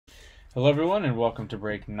Hello everyone and welcome to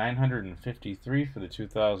break 953 for the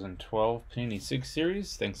 2012 Panini 6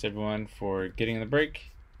 series. Thanks everyone for getting the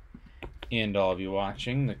break and all of you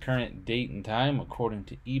watching. The current date and time according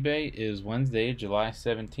to eBay is Wednesday, July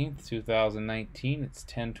 17th, 2019. It's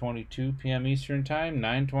 10:22 p.m. Eastern Time,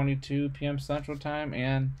 9:22 p.m. Central Time,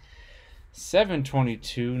 and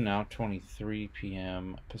 7:22, now 23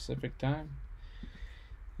 p.m. Pacific Time.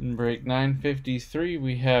 In break 953,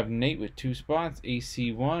 we have Nate with 2 spots,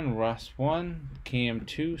 AC 1, Russ 1, Cam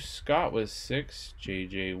 2, Scott with 6,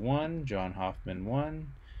 JJ 1, John Hoffman 1,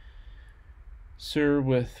 Sir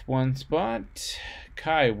with 1 spot,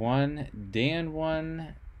 Kai 1, Dan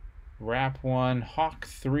 1, Rap 1, Hawk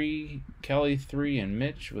 3, Kelly 3, and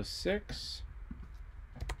Mitch with 6.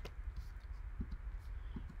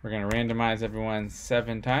 We're going to randomize everyone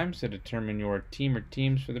 7 times to determine your team or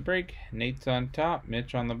teams for the break. Nate's on top,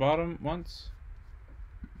 Mitch on the bottom once,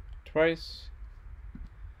 twice,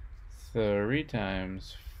 3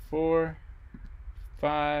 times, 4,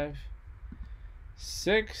 5,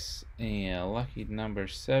 6, and lucky number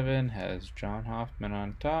 7 has John Hoffman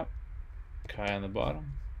on top, Kai on the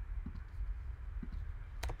bottom.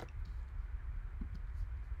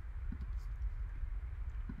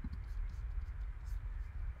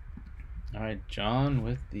 Alright, John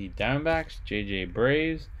with the Diamondbacks, JJ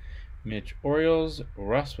Braves, Mitch Orioles,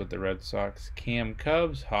 Russ with the Red Sox, Cam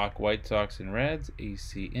Cubs, Hawk White Sox and Reds,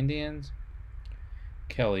 AC Indians,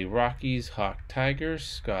 Kelly Rockies, Hawk Tigers,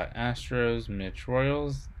 Scott Astros, Mitch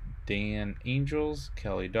Royals, Dan Angels,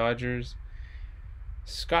 Kelly Dodgers,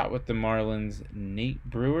 Scott with the Marlins, Nate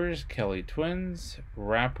Brewers, Kelly Twins,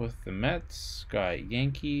 Rap with the Mets, Scott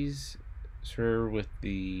Yankees, Sir with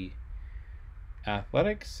the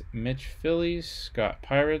Athletics, Mitch Phillies, Scott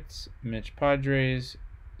Pirates, Mitch Padres,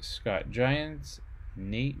 Scott Giants,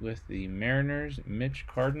 Nate with the Mariners, Mitch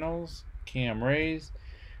Cardinals, Cam Rays,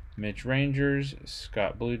 Mitch Rangers,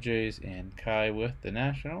 Scott Blue Jays, and Kai with the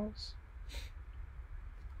Nationals.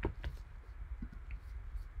 All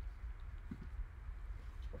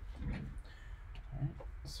right,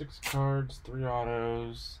 6 cards, 3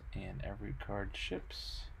 autos, and every card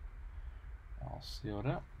ships. All sealed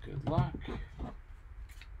up. Good luck.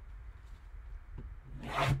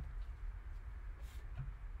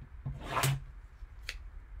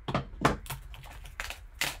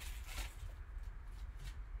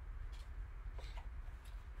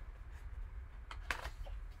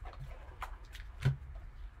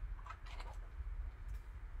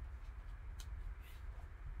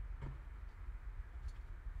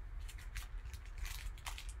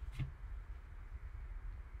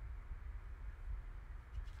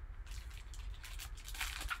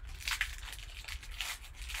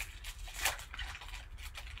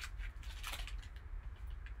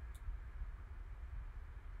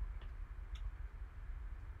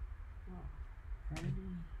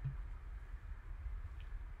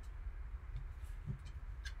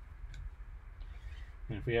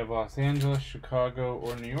 And if we have Los Angeles, Chicago,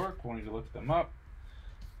 or New York, we'll need to look them up.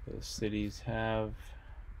 Those cities have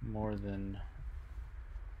more than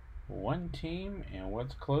one team, and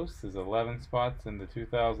what's close is 11 spots in the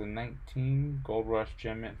 2019 Gold Rush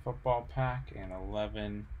Gem Mint Football Pack and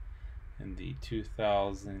 11 in the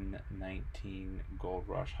 2019 Gold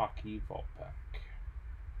Rush Hockey Vault Pack.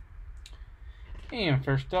 And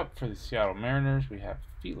first up for the Seattle Mariners, we have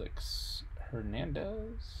Felix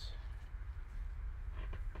Hernandez.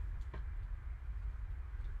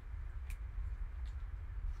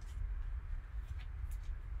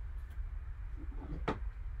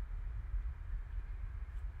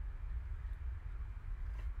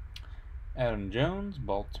 Adam Jones,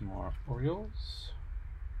 Baltimore Orioles.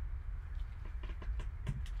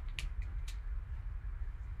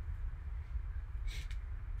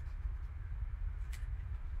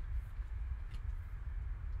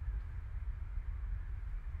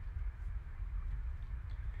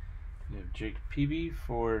 We have Jake Peavy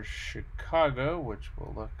for Chicago, which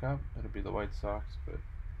we'll look up. It'll be the White Sox, but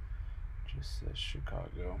just says Chicago.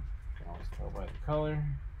 You can always tell by the color.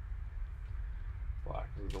 Black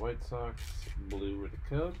is the White Sox, blue are the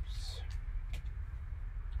Cubs.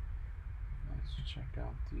 Let's check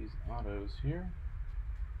out these autos here.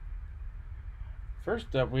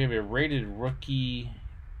 First up, we have a rated rookie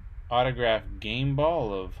autograph game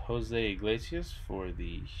ball of Jose Iglesias for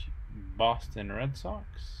the Boston Red Sox.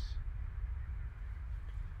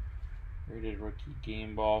 Rated rookie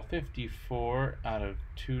game ball 54 out of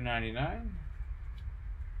 299.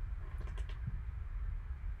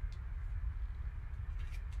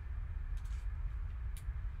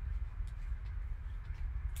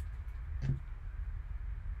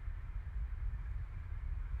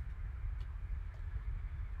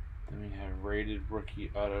 Then we rated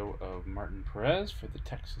rookie auto of Martin Perez for the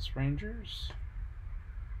Texas Rangers.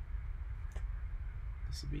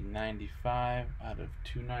 This will be 95 out of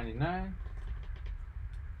 299.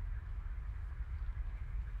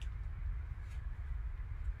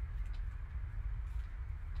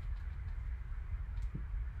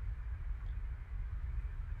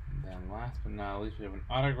 And last but not least, we have an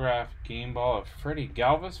autographed game ball of Freddie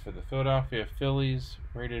Galvis for the Philadelphia Phillies.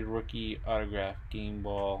 Rated rookie autographed game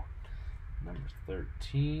ball number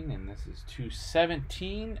 13. And this is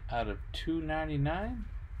 217 out of 299.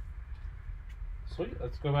 Sweet.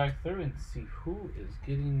 Let's go back through and see who is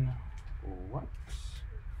getting what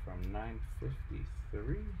from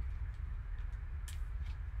 953.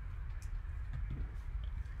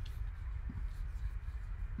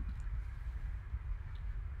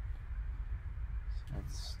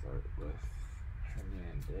 Let's start with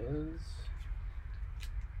Hernandez.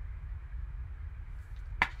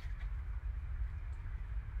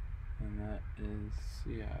 And that is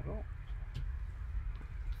Seattle.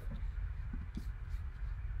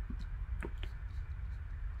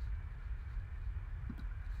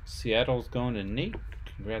 Seattle's going to Nate.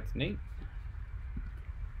 Congrats, Nate.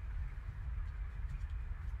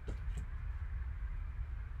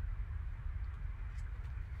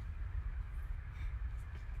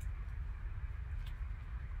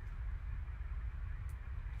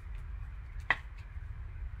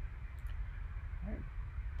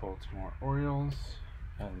 Baltimore Orioles,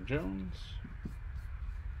 Adam Jones.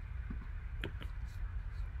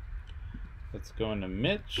 Let's go into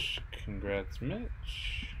Mitch. Congrats,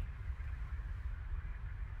 Mitch.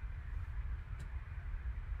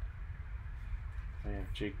 We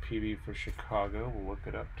have Jake Peavy for Chicago. We'll look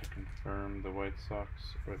it up to confirm the White Sox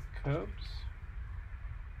or the Cubs.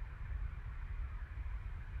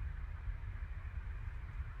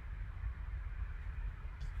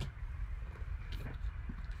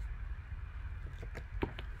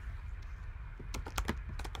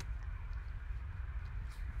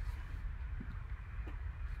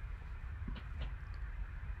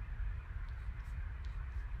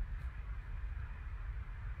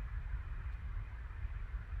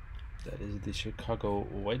 That is the Chicago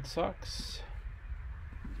White Sox,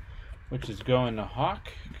 which is going to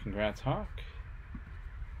Hawk. Congrats, Hawk.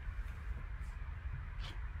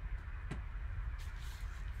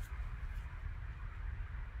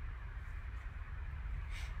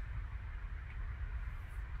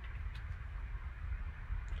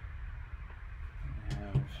 We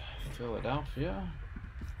have Philadelphia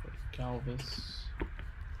for Galvis.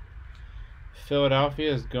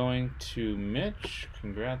 Philadelphia is going to Mitch.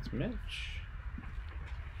 Congrats, Mitch.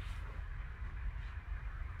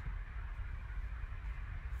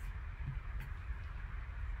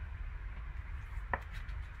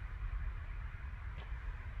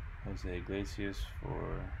 Jose Iglesias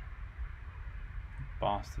for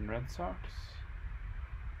Boston Red Sox.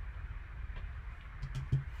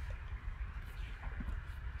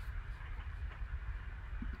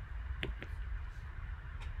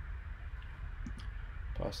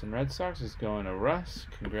 Boston Red Sox is going to Russ.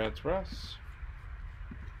 Congrats, Russ.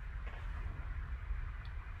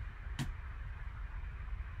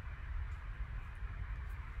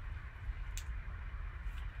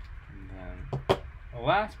 And then,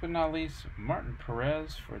 last but not least, Martin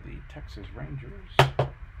Perez for the Texas Rangers.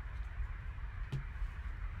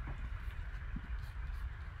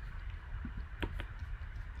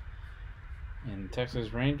 And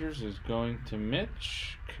Texas Rangers is going to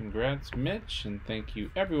Mitch. Congrats, Mitch, and thank you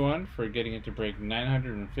everyone for getting it to break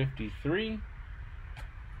 953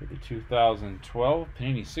 for the 2012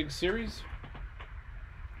 Panini 6 series.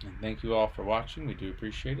 And thank you all for watching. We do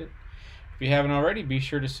appreciate it. If you haven't already, be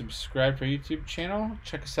sure to subscribe to our YouTube channel.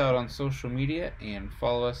 Check us out on social media and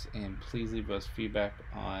follow us. And please leave us feedback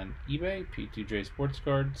on eBay, P2J Sports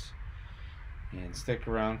Cards. And stick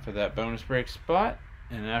around for that bonus break spot.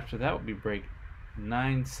 And after that will be break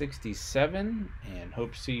 967, and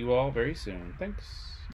hope to see you all very soon. Thanks.